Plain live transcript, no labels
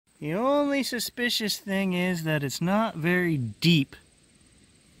The only suspicious thing is that it's not very deep.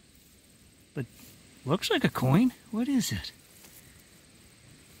 But looks like a coin. What is it?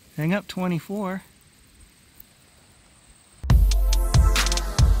 Hang up 24.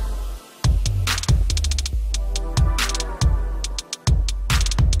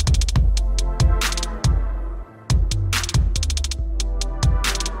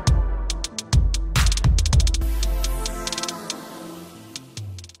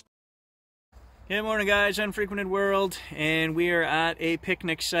 Good morning guys, Unfrequented World, and we are at a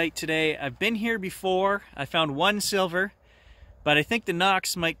picnic site today. I've been here before. I found one silver, but I think the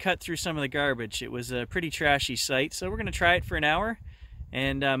knocks might cut through some of the garbage. It was a pretty trashy site, so we're going to try it for an hour.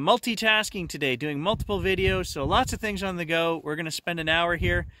 And multitasking today, doing multiple videos, so lots of things on the go. We're going to spend an hour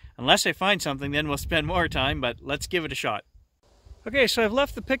here. Unless I find something, then we'll spend more time, but let's give it a shot. Okay, so I've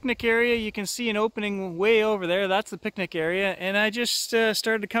left the picnic area. You can see an opening way over there. That's the picnic area. And I just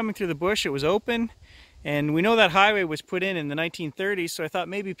started coming through the bush. It was open. And we know that highway was put in the 1930s, so I thought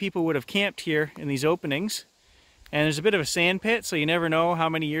maybe people would have camped here in these openings. And there's a bit of a sand pit, so you never know how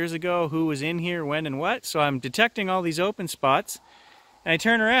many years ago, who was in here, when and what. So I'm detecting all these open spots. And I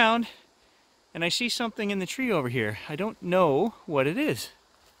turn around, and I see something in the tree over here. I don't know what it is.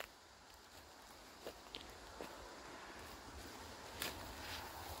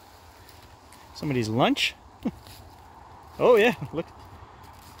 Somebody's lunch? Oh yeah, look.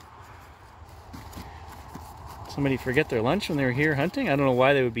 Somebody forget their lunch when they were here hunting? I don't know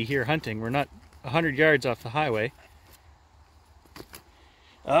why they would be here hunting. We're not 100 yards off the highway.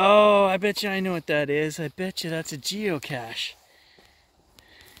 Oh, I bet you I know what that is. I bet you that's a geocache.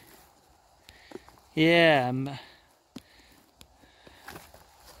 Yeah.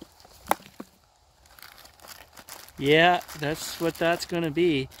 Yeah, that's what that's going to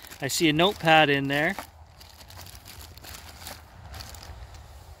be. I see a notepad in there.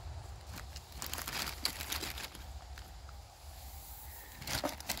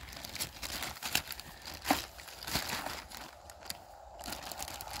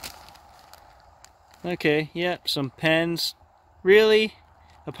 Okay, yep, some pens. Really?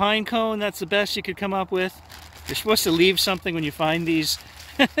 A pine cone? That's the best you could come up with? You're supposed to leave something when you find these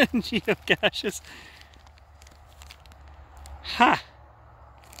geocaches. Ha!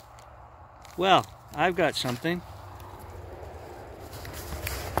 Well, I've got something.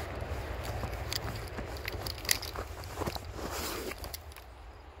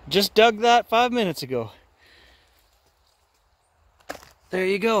 Just dug that 5 minutes ago. There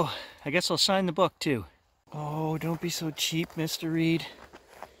you go. I guess I'll sign the book too. Oh, don't be so cheap, Mr. Reed.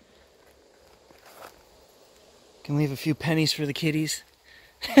 Can leave a few pennies for the kiddies.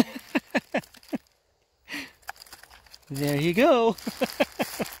 There you go.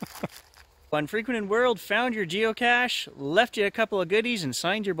 Unfrequented World found your geocache, left you a couple of goodies, and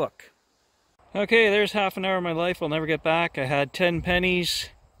signed your book. Okay, there's half an hour of my life I'll never get back. I had 10 pennies,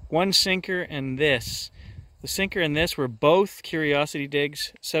 1 sinker, and this. The sinker and this were both curiosity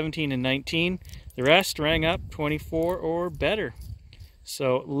digs, 17 and 19. The rest rang up 24 or better.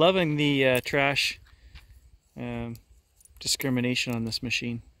 So, loving the trash discrimination on this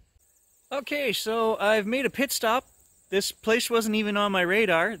machine. Okay, so I've made a pit stop. This place wasn't even on my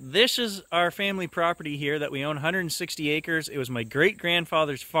radar. This is our family property here that we own, 160 acres. It was my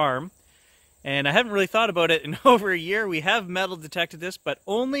great-grandfather's farm. And I haven't really thought about it in over a year. We have metal detected this, but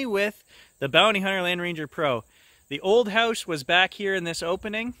only with the Bounty Hunter Land Ranger Pro. The old house was back here in this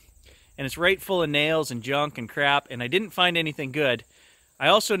opening, and it's right full of nails and junk and crap, and I didn't find anything good. I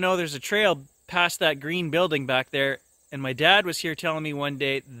also know there's a trail past that green building back there, and my dad was here telling me one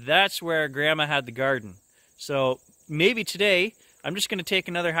day that's where Grandma had the garden. So maybe today I'm just going to take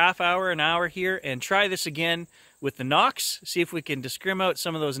another half hour, an hour here, and try this again with the knocks, see if we can discrim out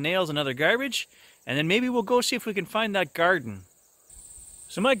some of those nails and other garbage, and then maybe we'll go see if we can find that garden.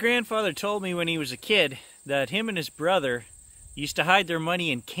 So my grandfather told me when he was a kid that him and his brother used to hide their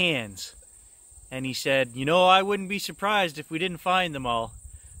money in cans. And he said, you know, I wouldn't be surprised if we didn't find them all.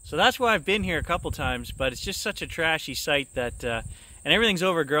 So that's why I've been here a couple times, but it's just such a trashy site that, and everything's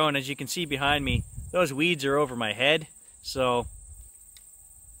overgrown. As you can see behind me, those weeds are over my head. So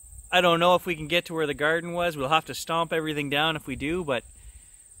I don't know if we can get to where the garden was. We'll have to stomp everything down if we do, but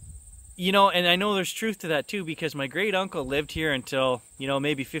you know, and I know there's truth to that too, because my great uncle lived here until, you know,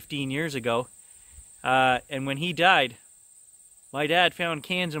 maybe 15 years ago. And when he died, my dad found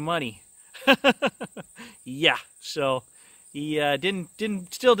cans of money. Yeah, so he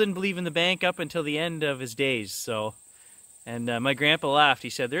still didn't believe in the bank up until the end of his days. So, and my grandpa laughed. He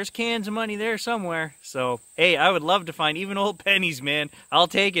said, "There's cans of money there somewhere." So, hey, I would love to find even old pennies, man. I'll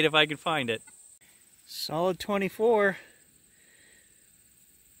take it if I could find it. Solid 24.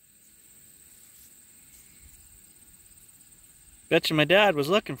 Bet you my dad was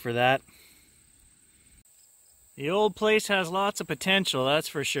looking for that. The old place has lots of potential, that's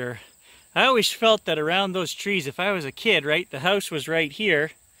for sure. I always felt that around those trees, if I was a kid, right, the house was right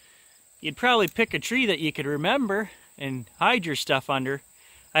here, you'd probably pick a tree that you could remember and hide your stuff under.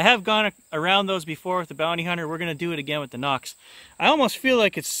 I have gone around those before with the bounty hunter. We're going to do it again with the Knox. I almost feel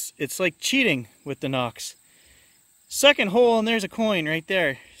like it's like cheating with the Knox. Second hole and there's a coin right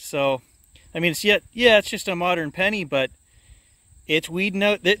there. So, I mean, it's just a modern penny, but it's weeding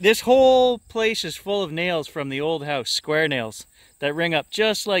out. This whole place is full of nails from the old house, square nails, that ring up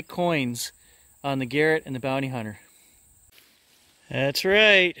just like coins on the Garrett and the bounty hunter. That's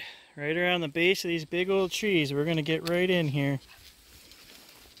right. Right around the base of these big old trees. We're going to get right in here.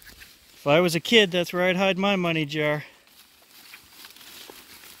 If I was a kid, that's where I'd hide my money jar.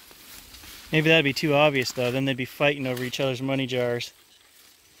 Maybe that'd be too obvious though, then they'd be fighting over each other's money jars.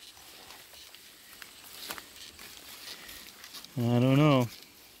 I don't know.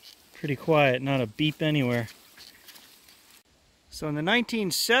 Pretty quiet, not a beep anywhere. So in the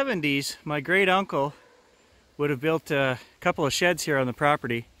 1970s, my great uncle would have built a couple of sheds here on the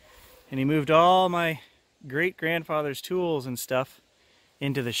property, and he moved all my great grandfather's tools and stuff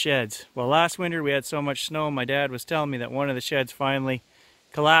into the sheds. Well, last winter we had so much snow, my dad was telling me that one of the sheds finally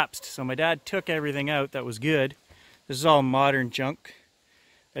collapsed. So my dad took everything out that was good. This is all modern junk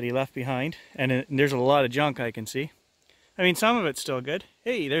that he left behind. And there's a lot of junk I can see. I mean, some of it's still good.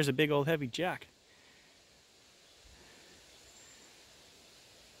 Hey, there's a big old heavy jack.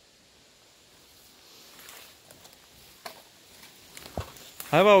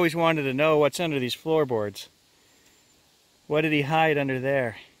 I've always wanted to know what's under these floorboards. What did he hide under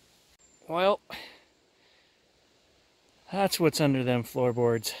there? Well, that's what's under them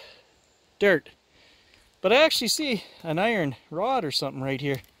floorboards. Dirt. But I actually see an iron rod or something right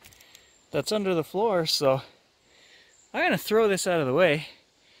here that's under the floor, so I'm going to throw this out of the way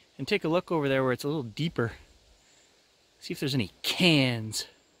and take a look over there where it's a little deeper. See if there's any cans.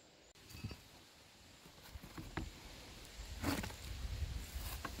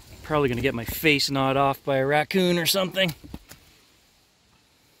 Probably going to get my face gnawed off by a raccoon or something.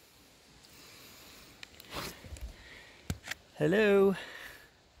 Hello.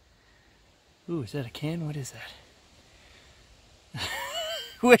 Ooh, is that a can? What is that?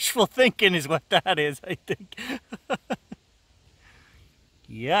 Wishful thinking is what that is, I think.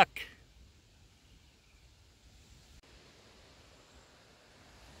 Yuck.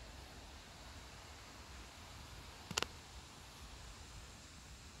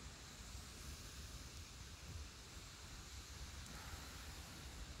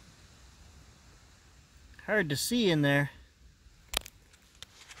 Hard to see in there.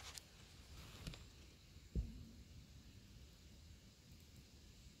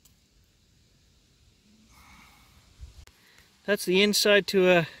 That's the inside to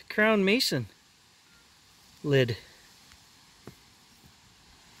a Crown Mason lid.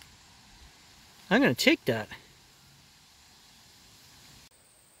 I'm going to take that.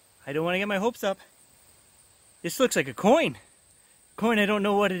 I don't want to get my hopes up. This looks like a coin. A coin I don't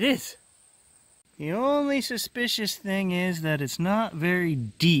know what it is. The only suspicious thing is that it's not very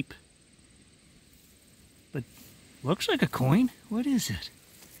deep. But looks like a coin. What is it?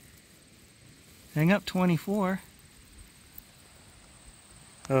 Hang up 24.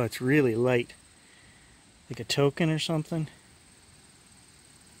 Oh, it's really light. Like a token or something.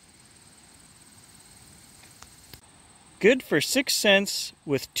 Good for 6 cents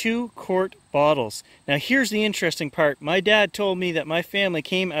with 2 quart bottles. Now here's the interesting part. My dad told me that my family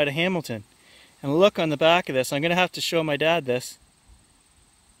came out of Hamilton. And look on the back of this. I'm going to have to show my dad this.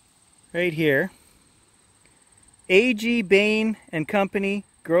 Right here. A.G. Bain and Company,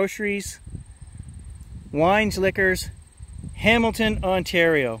 Groceries, Wines, Liquors, Hamilton,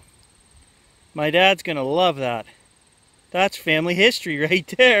 Ontario. My dad's going to love that. That's family history right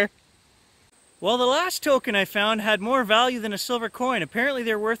there. Well, the last token I found had more value than a silver coin. Apparently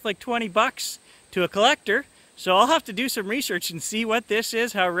they're worth like 20 bucks to a collector. So I'll have to do some research and see what this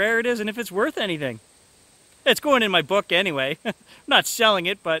is, how rare it is, and if it's worth anything. It's going in my book anyway. I'm not selling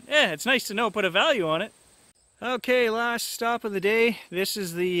it, but it's nice to know, put a value on it. Okay, last stop of the day. This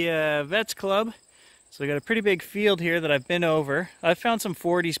is the Vets Club. So I got a pretty big field here that I've been over. I've found some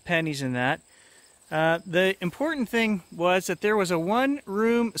 40s pennies in that. The important thing was that there was a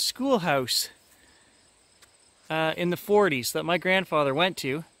one-room schoolhouse in the 40s that my grandfather went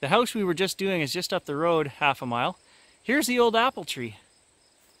to. The house we were just doing is just up the road half a mile. Here's the old apple tree.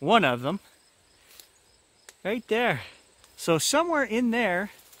 One of them. Right there. So somewhere in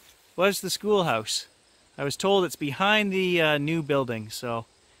there was the schoolhouse. I was told it's behind the new building, so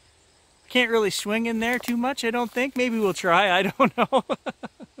Can't really swing in there too much, I don't think. Maybe we'll try, I don't know.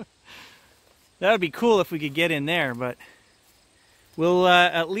 That would be cool if we could get in there, but we'll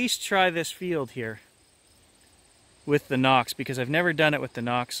at least try this field here with the Nox, because I've never done it with the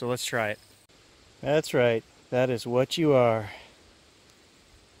Nox, so let's try it. That's right, that is what you are.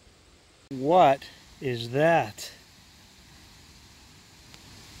 What is that?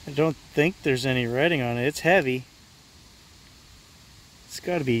 I don't think there's any writing on it. It's heavy. It's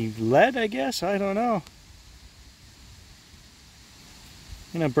got to be lead, I guess. I don't know.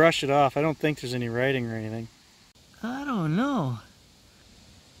 I'm going to brush it off. I don't think there's any writing or anything. I don't know.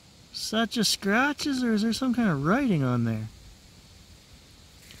 Is that just scratches, or is there some kind of writing on there?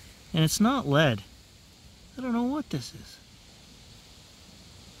 And it's not lead. I don't know what this is.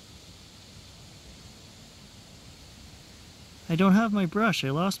 I don't have my brush. I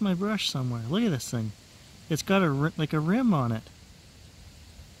lost my brush somewhere. Look at this thing. It's got like a rim on it.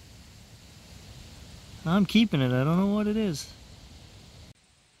 I'm keeping it. I don't know what it is.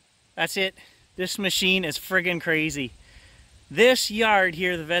 That's it. This machine is friggin' crazy. This yard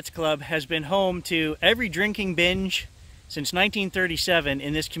here, the Vets Club, has been home to every drinking binge since 1937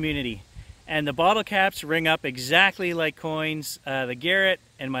 in this community. And the bottle caps ring up exactly like coins. The Garrett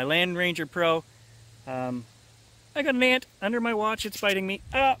and my Land Ranger Pro. I got an ant under my watch. It's biting me.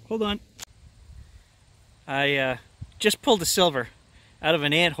 Ah, hold on. I just pulled a silver out of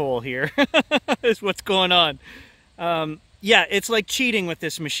an ant hole here. Is what's going on. Yeah, it's like cheating with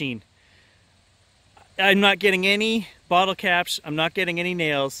this machine. I'm not getting any bottle caps. I'm not getting any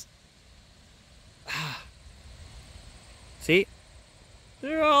nails. See?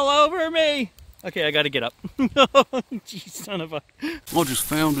 They're all over me. Okay, I gotta get up. Jeez, son of a... I just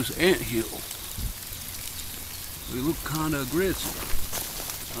found this anthill. They look kind of aggressive.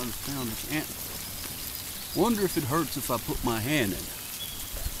 I just found this ant. Wonder if it hurts if I put my hand in it.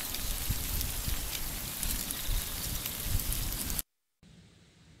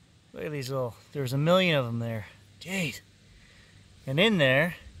 Look at these little, there's a million of them there. Jeez. And in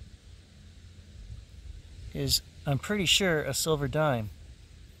there is, I'm pretty sure, a silver dime.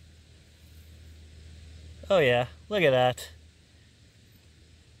 Oh yeah, look at that.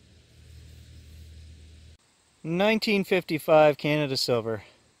 1955 Canada silver.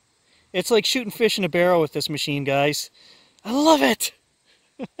 It's like shooting fish in a barrel with this machine, guys. I love it!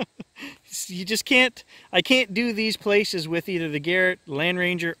 You just can't, I can't do these places with either the Garrett, Land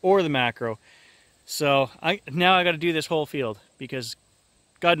Ranger, or the Macro. So now I got to do this whole field because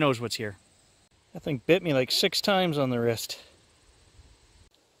God knows what's here. That thing bit me like 6 times on the wrist.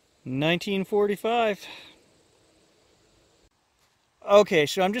 1945. Okay,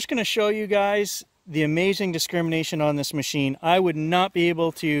 so I'm just going to show you guys the amazing discrimination on this machine. I would not be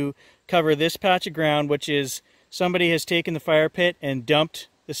able to cover this patch of ground, which is somebody has taken the fire pit and dumped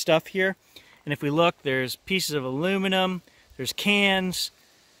the stuff here. And if we look, there's pieces of aluminum, there's cans,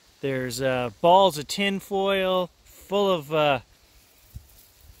 there's balls of tin foil full of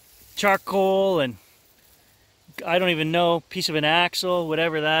charcoal, and I don't even know, piece of an axle,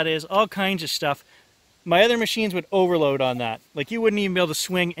 whatever that is, all kinds of stuff. My other machines would overload on that. Like, you wouldn't even be able to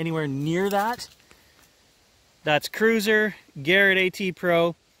swing anywhere near that. That's Cruiser, Garrett AT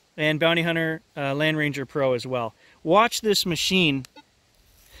Pro, and Bounty Hunter Land Ranger Pro as well. Watch this machine.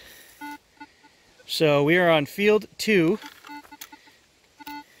 So we are on field 2.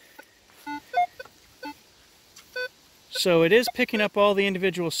 So it is picking up all the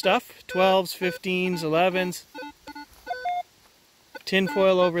individual stuff. 12s, 15s, 11s. Tin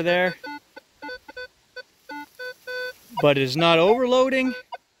foil over there. But it is not overloading.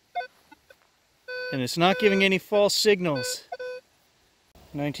 And it's not giving any false signals.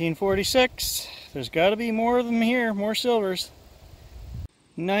 1946. There's got to be more of them here, more silvers.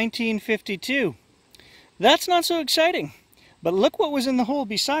 1952. That's not so exciting. But look what was in the hole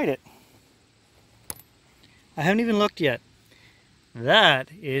beside it. I haven't even looked yet. That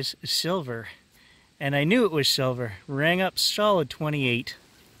is silver. And I knew it was silver. Rang up solid 28.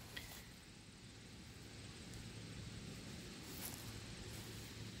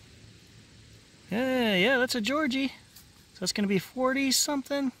 Yeah, that's a Georgie. So that's going to be 40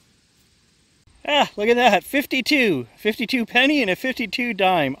 something. Ah, look at that. 52. 52 penny and a 52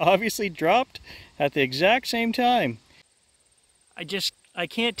 dime. Obviously dropped at the exact same time. I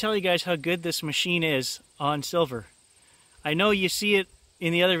can't tell you guys how good this machine is on silver. I know you see it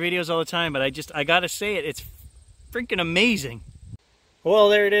in the other videos all the time, but I gotta say it, it's freaking amazing. Well,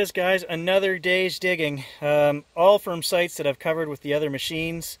 there it is, guys. Another day's digging. All from sites that I've covered with the other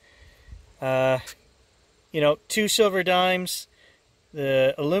machines. You know, 2 silver dimes,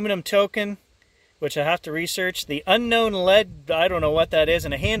 the aluminum token, which I have to research. The unknown lead, I don't know what that is,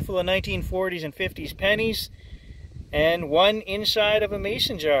 and a handful of 1940s and 50s pennies, and one inside of a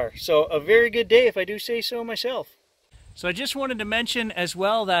mason jar. So a very good day if I do say so myself. So I just wanted to mention as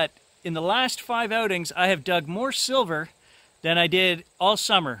well that in the last 5 outings I have dug more silver than I did all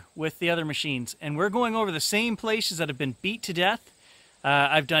summer with the other machines. And we're going over the same places that have been beat to death.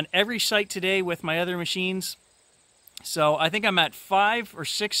 I've done every site today with my other machines. So I think I'm at 5 or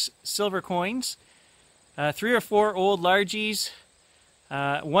 6 silver coins, 3 or 4 old largies,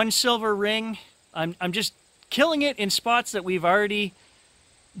 1 silver ring. I'm just killing it in spots that we've already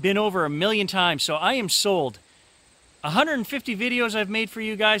been over 1,000,000 times. So I am sold. 150 videos I've made for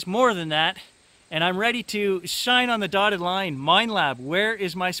you guys, more than that. And I'm ready to shine on the dotted line. MineLab, where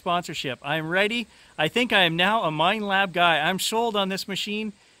is my sponsorship? I'm ready. I think I am now a MineLab guy. I'm sold on this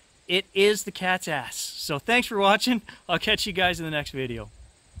machine. It is the cat's ass. So thanks for watching. I'll catch you guys in the next video.